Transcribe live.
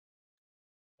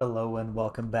Hello and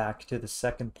welcome back to the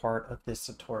second part of this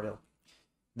tutorial.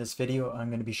 In this video, I'm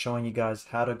going to be showing you guys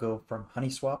how to go from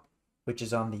Honeyswap, which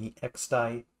is on the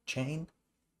xDai chain,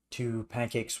 to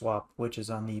Pancakeswap, which is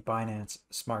on the Binance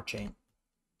Smart Chain.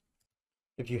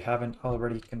 If you haven't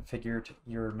already configured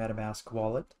your Metamask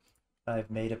wallet,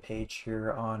 I've made a page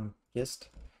here on Gist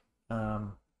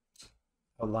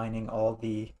outlining all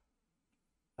the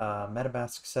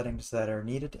Metamask settings that are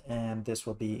needed, and this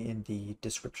will be in the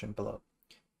description below.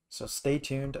 So stay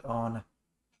tuned on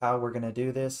how we're going to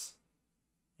do this,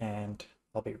 and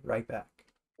I'll be right back.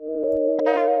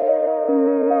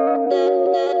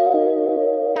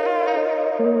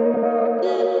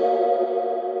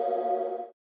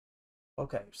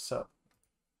 Okay, so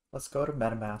let's go to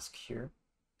Metamask here,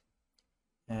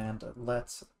 and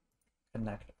let's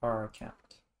connect our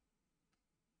account.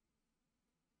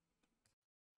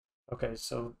 Okay,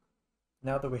 so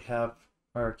now that we have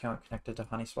our account connected to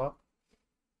Honeyswap,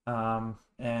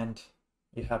 and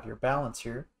you have your balance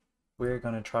here, we're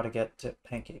going to try to get to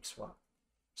Pancakeswap.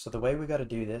 So the way we got to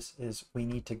do this is we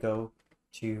need to go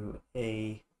to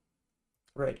a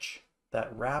bridge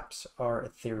that wraps our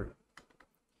Ethereum.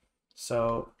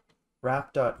 So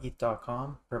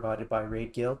wrap.eth.com, provided by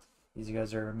Raid Guild. These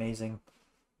guys are amazing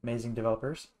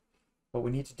developers. What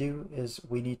we need to do is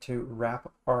we need to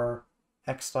wrap our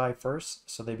xDai first,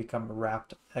 so they become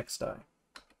wrapped xDai.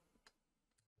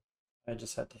 I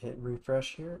just had to hit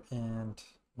refresh here and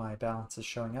my balance is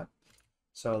showing up.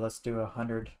 So let's do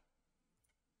 100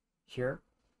 here.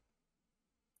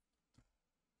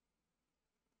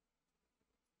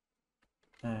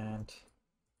 And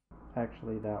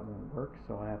actually that won't work,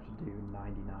 so I have to do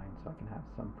 99 so I can have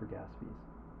some for gas fees.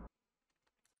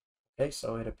 Okay,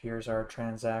 so it appears our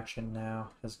transaction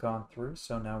now has gone through,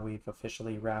 so now we've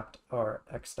officially wrapped our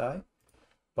xDai,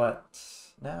 but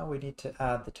now we need to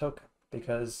add the token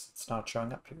because it's not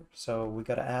showing up here. So we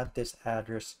got to add this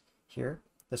address here.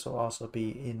 This will also be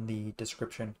in the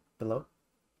description below.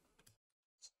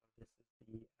 So this is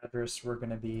the address we're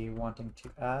going to be wanting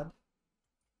to add.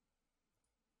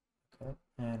 Okay,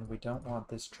 and we don't want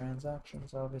this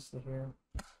transactions obviously here.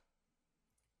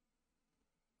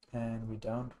 And we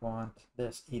don't want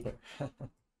this either. There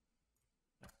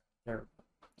we go.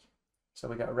 So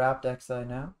we got wrapped xDai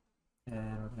now,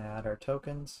 and we're going to add our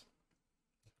tokens.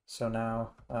 So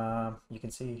now you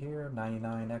can see here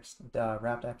 99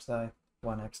 wrapped xDai,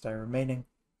 1 xDai remaining.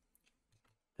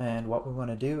 And what we want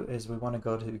to do is we want to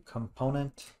go to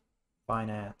component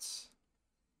finance.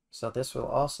 So this will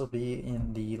also be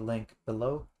in the link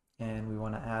below, and we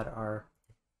want to add our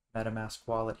Metamask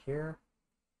wallet here.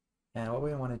 And what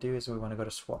we want to do is we want to go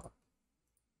to swap.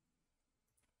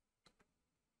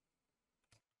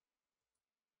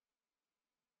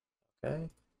 Okay,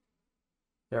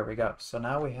 there we go. So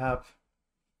now we have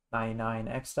 99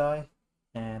 xDai,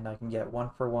 and I can get 1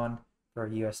 for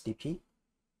USDP.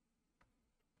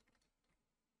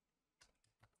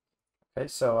 Okay,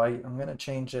 so I'm going to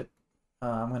change it.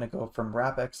 I'm going to go from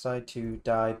wrap xDai to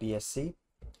DAI BSC,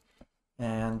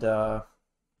 and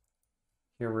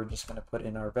here we're just going to put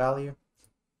in our value.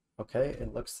 Okay,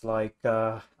 it looks like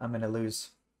I'm going to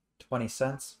lose 20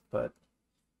 cents, but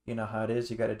you know how it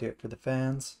is, you got to do it for the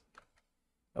fans.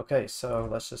 Okay, so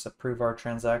let's just approve our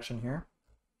transaction here.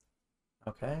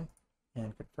 Okay,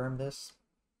 and confirm this.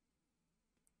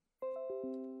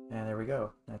 And there we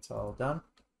go, that's all done.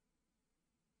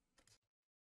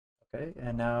 Okay,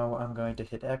 and now I'm going to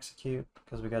hit execute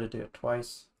because we got to do it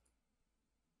twice.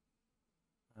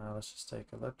 Let's just take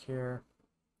a look here.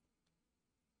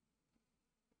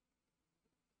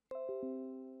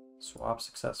 Swap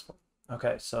successful.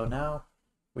 Okay, so now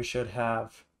we should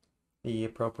have the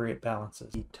appropriate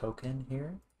balances. The token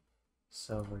here.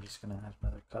 So we're just going to add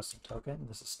another custom token.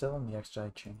 This is still in the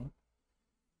xDai chain.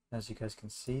 As you guys can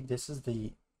see, this is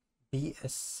the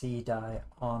BSC DAI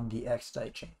on the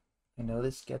xDai chain. I know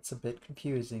this gets a bit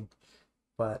confusing,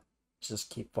 but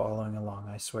just keep following along.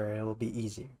 I swear it will be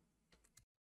easier.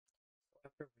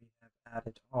 After we have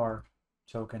added our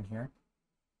token here,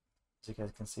 as you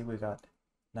guys can see, we got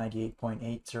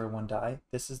 98.801 DAI.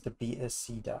 This is the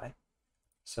BSC DAI.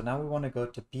 So now we want to go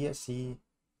to BSC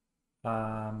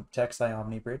to xDai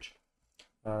Omni Bridge.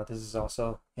 This is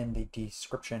also in the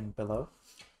description below.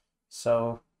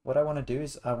 So what I want to do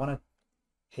is I want to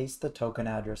paste the token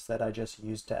address that I just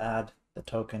used to add the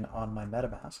token on my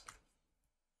MetaMask.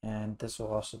 And this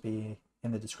will also be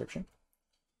in the description.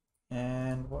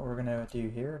 And what we're going to do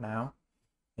here now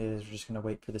is we're just going to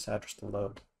wait for this address to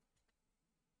load.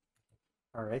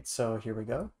 Alright, so here we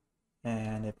go.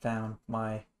 And it found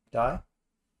my DAI.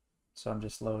 So I'm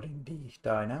just loading the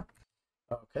DAI now.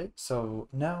 Okay, so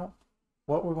now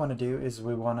what we want to do is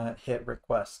we want to hit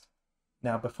request.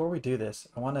 Now, before we do this,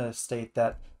 I want to state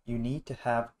that you need to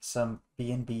have some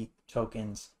BNB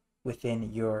tokens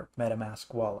within your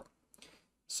MetaMask wallet.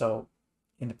 So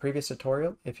in the previous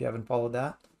tutorial, if you haven't followed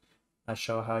that, I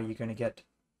show how you're going to get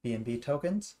BNB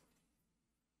tokens.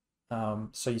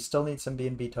 So you still need some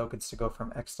BNB tokens to go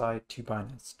from xDai to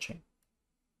Binance Chain,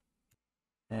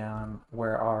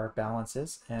 where our balance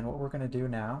is. And what we're going to do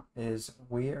now is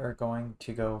we are going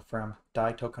to go from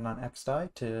DAI token on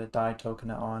xDai to DAI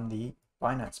token on the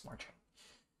Binance Smart Chain.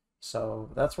 So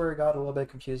that's where it got a little bit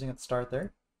confusing at the start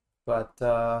there, but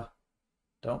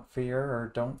don't fear or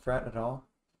don't fret at all,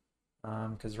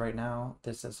 because right now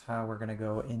this is how we're going to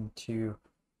go into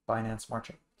Binance Smart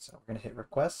Chain. So we're going to hit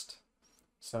request.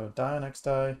 So DAI on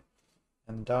xDai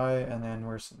and DAI, and then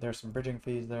there's some bridging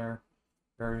fees there,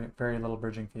 very little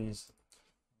bridging fees.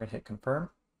 We're going to hit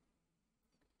confirm,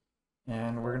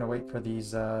 and we're going to wait for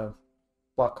these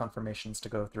block confirmations to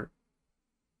go through.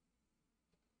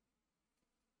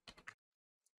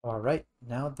 All right,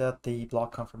 now that the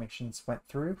block confirmations went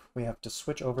through, we have to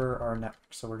switch over our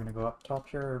network. So we're going to go up top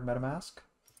here, MetaMask,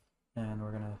 and we're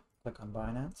going to click on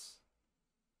Binance.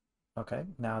 Okay,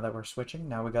 now that we're switching,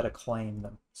 now we got to claim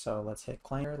them. So let's hit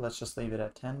claim here. Let's just leave it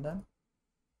at 10 then.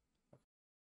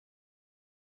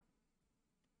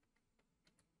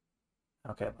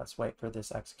 Okay, let's wait for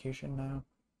this execution now.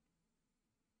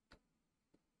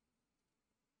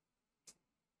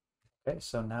 Okay,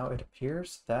 so now it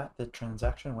appears that the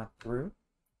transaction went through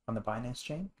on the Binance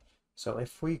chain. So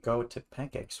if we go to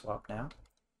Pancakeswap now,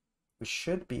 we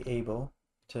should be able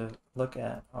to look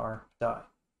at our DAI.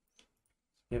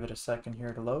 Give it a second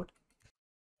here to load.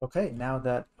 Okay, now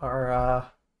that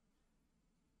our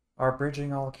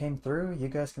bridging all came through, you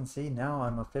guys can see now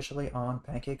I'm officially on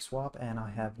Pancakeswap and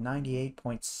I have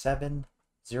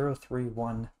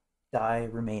 98.7031 DAI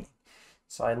remaining.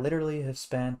 So I literally have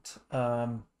spent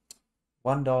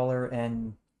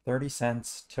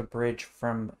 $1.30 to bridge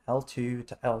from L2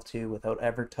 to L2 without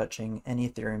ever touching any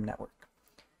Ethereum network.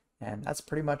 And that's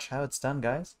pretty much how it's done,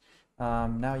 guys.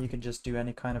 Now you can just do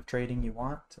any kind of trading you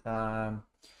want.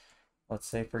 Let's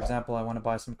say, for example, I want to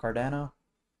buy some Cardano.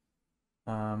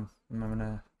 I'm going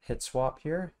to hit swap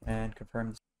here and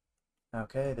confirm.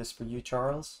 Okay, this for you,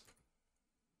 Charles.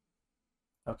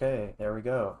 Okay, there we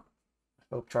go. I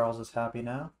hope Charles is happy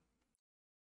now.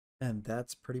 And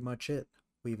that's pretty much it.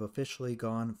 We've officially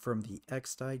gone from the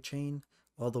xDai chain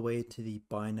all the way to the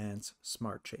Binance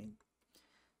Smart Chain.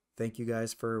 Thank you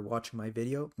guys for watching my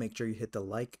video. Make sure you hit the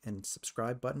like and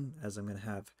subscribe button, as I'm going to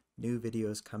have new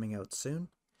videos coming out soon.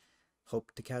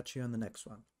 Hope to catch you on the next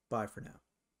one. Bye for now.